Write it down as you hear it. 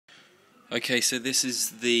Okay, so this is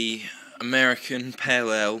the American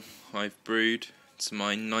Pale Ale I've brewed. It's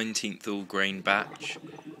my 19th all-grain batch,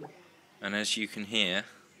 and as you can hear,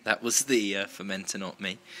 that was the fermenter, not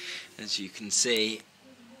me. As you can see,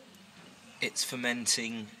 it's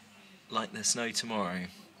fermenting like there's no tomorrow.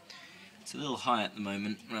 It's a little high at the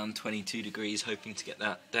moment, around 22 degrees, hoping to get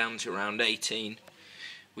that down to around 18.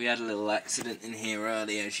 We had a little accident in here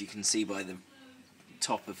earlier, as you can see by the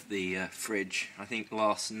top of the fridge. I think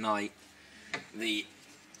last night the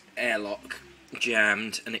airlock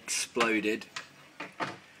jammed and exploded,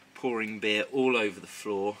 pouring beer all over the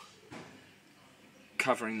floor,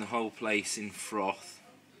 covering the whole place in froth.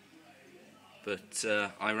 But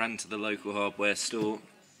I ran to the local hardware store,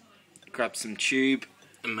 grabbed some tube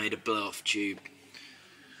and made a blow-off tube,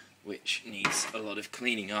 which needs a lot of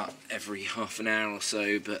cleaning up every half an hour or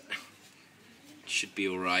so, but should be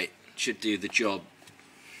alright, should do the job.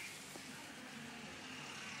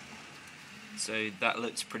 So that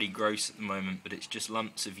looks pretty gross at the moment, but it's just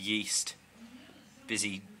lumps of yeast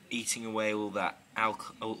busy eating away all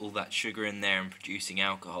that sugar in there and producing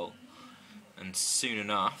alcohol. And soon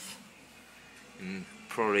enough, in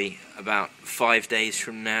probably about 5 days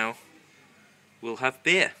from now, we'll have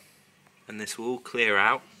beer, and this will all clear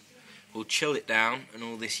out. We'll chill it down, and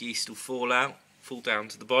all this yeast will fall down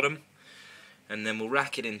to the bottom, and then we'll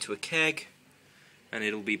rack it into a keg, and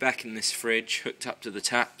it'll be back in this fridge, hooked up to the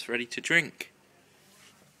taps, ready to drink.